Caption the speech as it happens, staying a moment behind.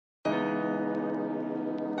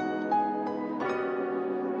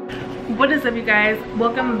What is up, you guys?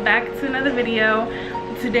 Welcome back to another video.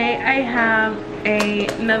 Today I have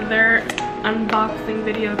another unboxing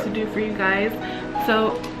video to do for you guys.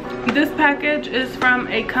 So this package is from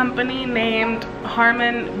a company named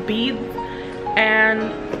Harman Beads,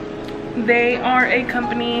 and they are a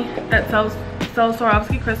company that sells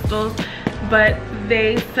Swarovski crystals, but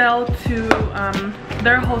they sell to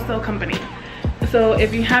they're a wholesale company. So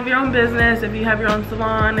if you have your own business, if you have your own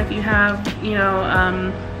salon, if you have, you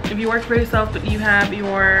know, if you work for yourself but you have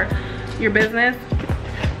your business,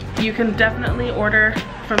 you can definitely order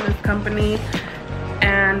from this company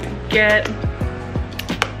and get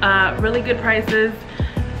really good prices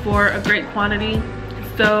for a great quantity.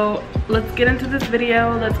 So let's get into this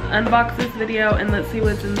video, let's unbox this video, and let's see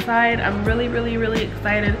what's inside. I'm really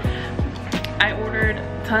excited. I ordered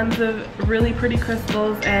tons of really pretty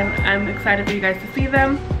crystals and I'm excited for you guys to see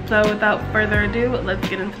them. So without further ado, let's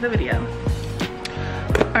get into the video.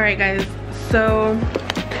 Alright guys, so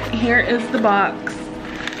here is the box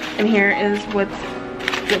and here is what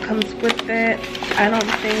comes with it. I don't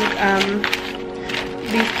think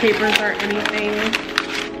these papers are anything,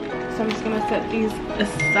 so I'm just gonna set these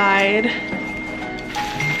aside.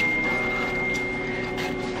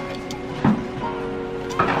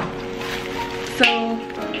 So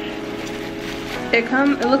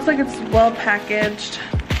it looks like it's well packaged.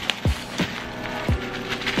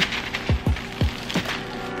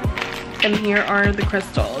 And here are the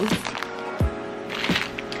crystals.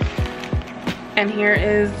 And here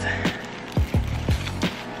is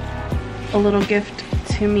a little gift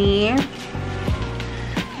to me.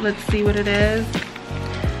 Let's see what it is.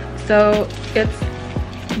 So it's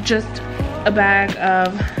just a bag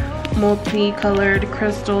of multicolored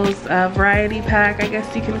crystals, a variety pack, I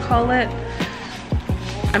guess you can call it.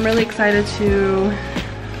 I'm really excited to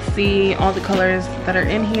see all the colors that are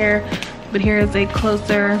in here, but here is a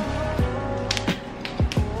closer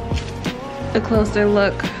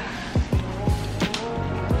look.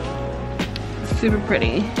 Super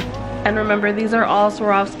pretty. And remember, these are all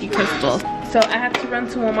Swarovski crystals. So I had to run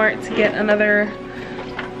to Walmart to get another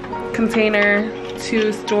container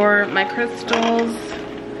to store my crystals.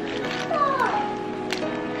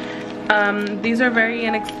 These are very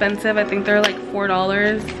inexpensive. I think they're like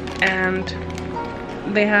 $4, and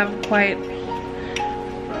they have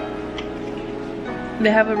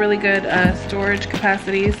a really good storage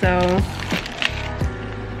capacity. So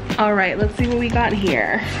all right, let's see what we got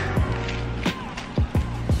here.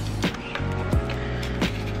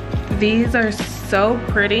 These are so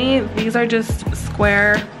pretty. These are just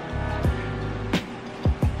square.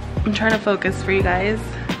 I'm trying to focus for you guys.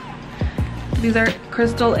 These are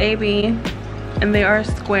crystal AB and they are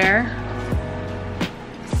square.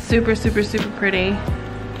 Super pretty.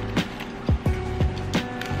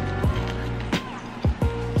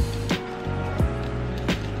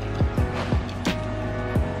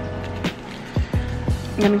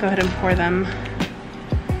 I'm gonna go ahead and pour them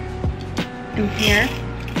in here.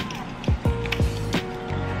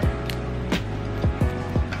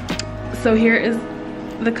 So here is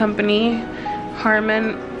the company,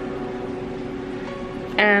 Harman,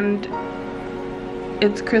 and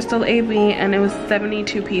it's crystal AB, and it was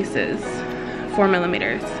 72 pieces,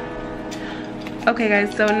 4mm. Okay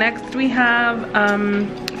guys, so next we have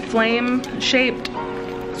flame shaped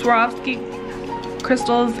Swarovski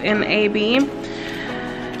crystals in AB.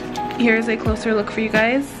 Here's a closer look for you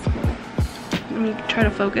guys. Let me try to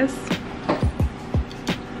focus.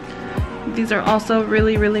 These are also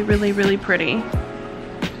really pretty.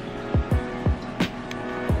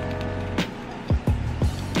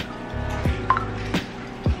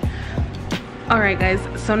 Alright guys,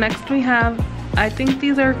 so next we have, I think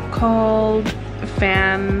these are called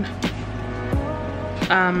fan,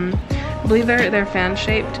 I believe they're fan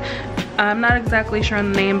shaped. I'm not exactly sure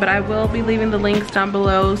on the name, but I will be leaving the links down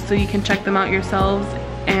below so you can check them out yourselves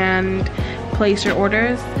and place your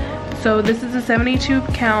orders. So this is a 72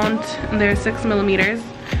 count, and they're 6mm,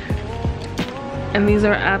 and these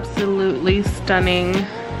are absolutely stunning.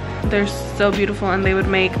 They're so beautiful, and they would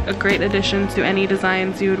make a great addition to any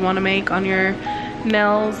designs you would want to make on your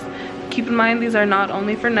nails. Keep in mind, these are not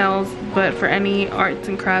only for nails, but for any arts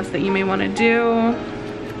and crafts that you may want to do,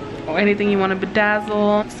 or anything you want to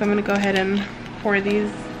bedazzle. So I'm going to go ahead and pour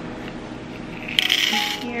these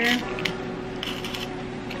in here.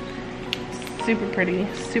 Super pretty,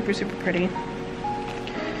 super pretty.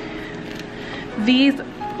 These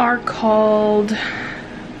are called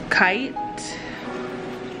Kite.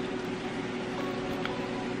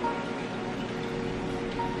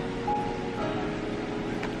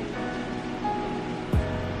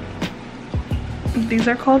 These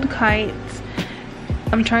are called kites,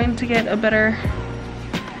 I'm trying to get a better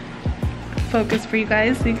focus for you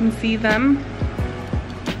guys so you can see them.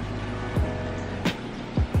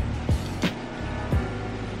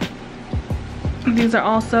 These are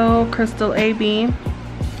also crystal AB.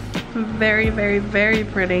 Very, very, very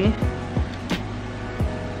pretty.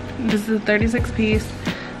 This is a 36 piece,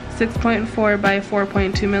 6.4 by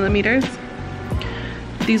 4.2 millimeters.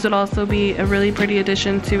 These would also be a really pretty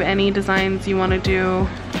addition to any designs you want to do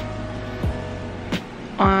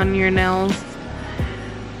on your nails.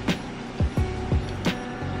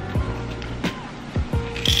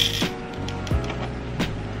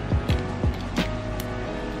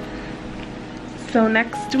 So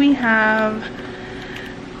next we have,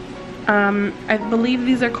 I believe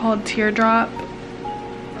these are called teardrop,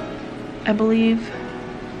 I believe.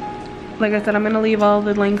 Like I said, I'm going to leave all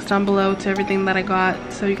the links down below to everything that I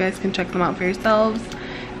got so you guys can check them out for yourselves.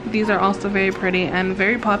 These are also very pretty and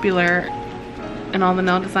very popular in all the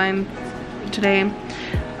nail designs today.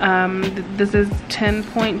 This is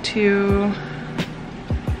 10.2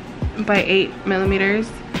 by 8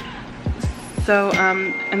 millimeters. So,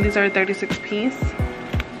 and these are 36 piece.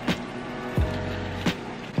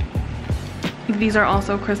 These are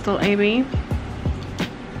also crystal AB.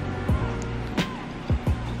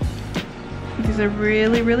 These are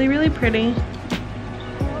really, really, really pretty.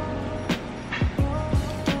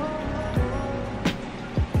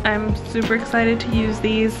 I'm super excited to use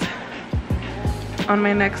these on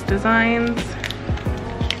my next designs.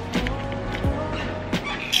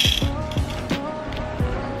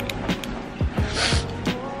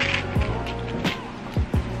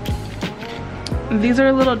 These are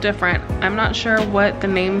a little different. I'm not sure what the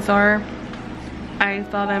names are. I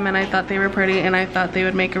saw them and I thought they were pretty, and I thought they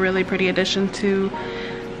would make a really pretty addition to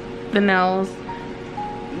the nails.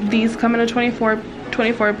 These come in a 24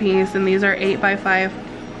 piece, and these are 8 by 5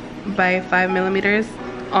 by 5 millimeters,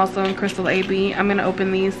 also in crystal AB. I'm gonna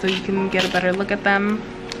open these so you can get a better look at them.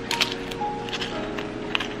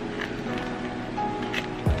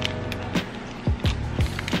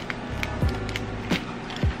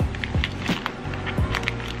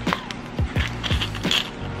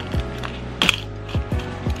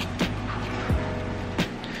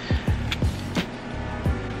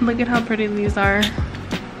 Look at how pretty these are.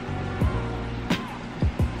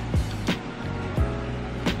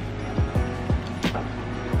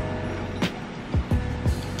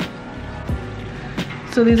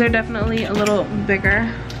 So these are definitely a little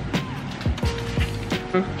bigger.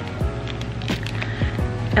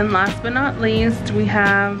 And last but not least, we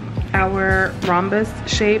have our rhombus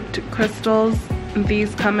shaped crystals.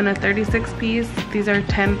 These come in a 36 piece. These are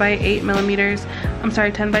 10 by 8 millimeters. I'm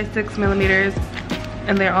sorry, 10 by 6 millimeters.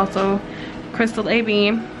 And they're also crystal AB.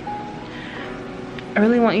 I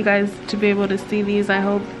really want you guys to be able to see these. I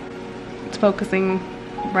hope it's focusing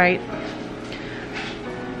right.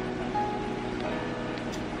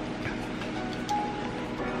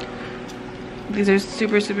 These are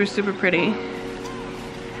super, super, super pretty.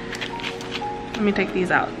 Let me take these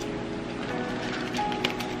out.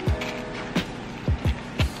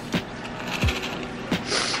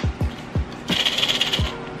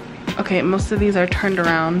 Okay, most of these are turned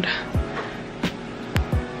around.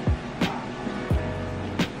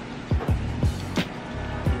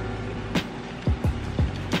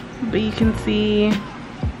 But you can see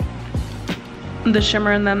the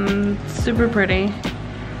shimmer in them, super pretty.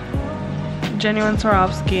 Genuine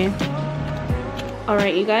Swarovski.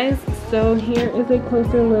 Alright you guys, so here is a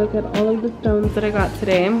closer look at all of the stones that I got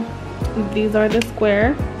today. These are the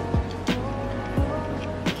square.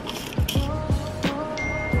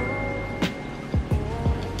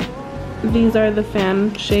 These are the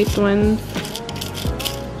fan shaped ones.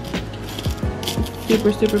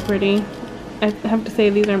 Super, super pretty. I have to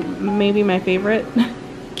say these are maybe my favorite.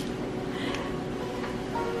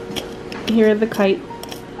 Here are the kite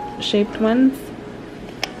shaped ones.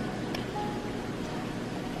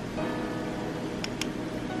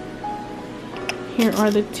 Here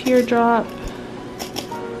are the teardrop.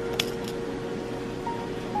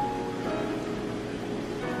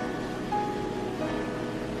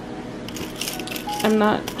 I'm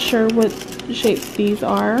not sure what shapes these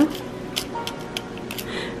are.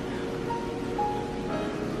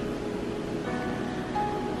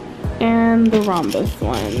 And the rhombus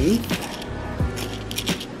ones.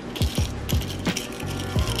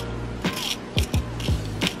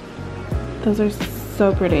 Those are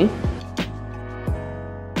so pretty.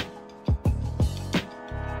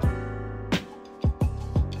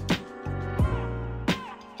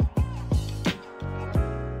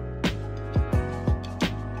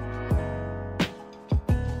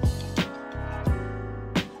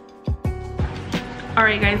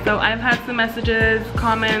 Alright guys, so I've had some messages,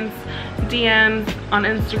 comments, DMs on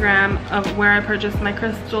Instagram of where I purchased my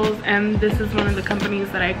crystals, and this is one of the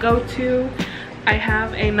companies that I go to. I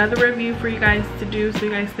have another review for you guys to do, so you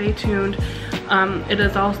guys stay tuned. It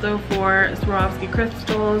is also for Swarovski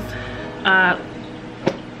crystals.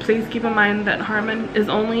 Please keep in mind that Harman is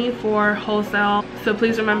only for wholesale, so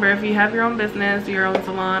please remember, if you have your own business, your own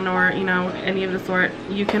salon, or you know, any of the sort,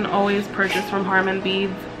 you can always purchase from Harman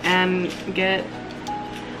Beads and get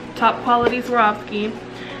top quality Swarovski.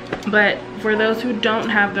 But for those who don't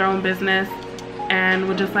have their own business and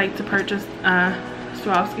would just like to purchase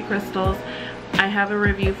Swarovski crystals, I have a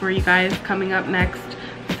review for you guys coming up next.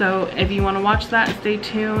 So if you want to watch that, stay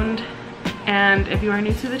tuned. And if you are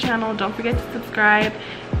new to the channel, don't forget to subscribe,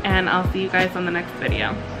 and I'll see you guys on the next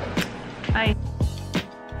video. Bye.